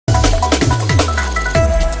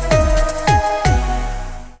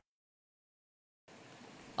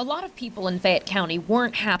A lot of people in Fayette County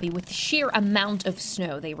weren't happy with the sheer amount of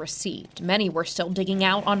snow they received. Many were still digging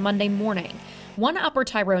out on Monday morning. One Upper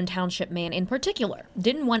Tyrone Township man in particular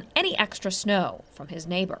didn't want any extra snow from his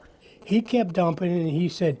neighbor. He kept dumping and he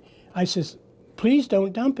said, I says, please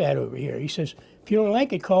don't dump that over here. He says, if you don't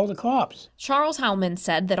like it, call the cops. Charles Howman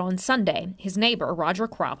said that on Sunday, his neighbor, Roger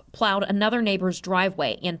Kropp, plowed another neighbor's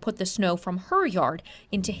driveway and put the snow from her yard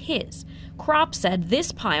into his. Kropp said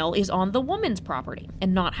this pile is on the woman's property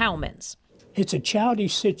and not Howman's. It's a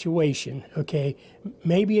childish situation, okay?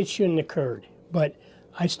 Maybe it shouldn't have occurred, but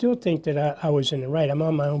I still think that I was in the right. I'm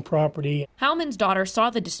on my own property. Howman's daughter saw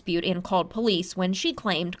the dispute and called police when she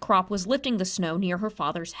claimed Kropp was lifting the snow near her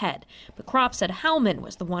father's head. But Kropp said Howman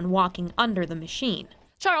was the one walking under the machine.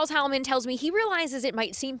 Charles Howman tells me he realizes it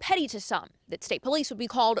might seem petty to some, that state police would be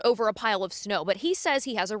called over a pile of snow, but he says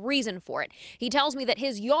he has a reason for it. He tells me that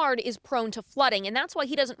his yard is prone to flooding, and that's why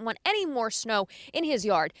he doesn't want any more snow in his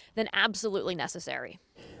yard than absolutely necessary.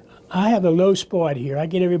 I have a low spot here. I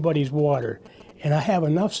get everybody's water, and I have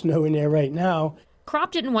enough snow in there right now.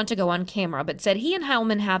 Kropp didn't want to go on camera, but said he and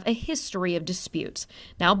Howman have a history of disputes.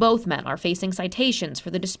 Now both men are facing citations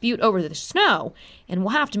for the dispute over the snow and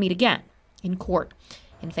will have to meet again in court.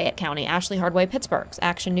 In Fayette County, Ashley Hardway, Pittsburgh's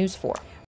Action News 4.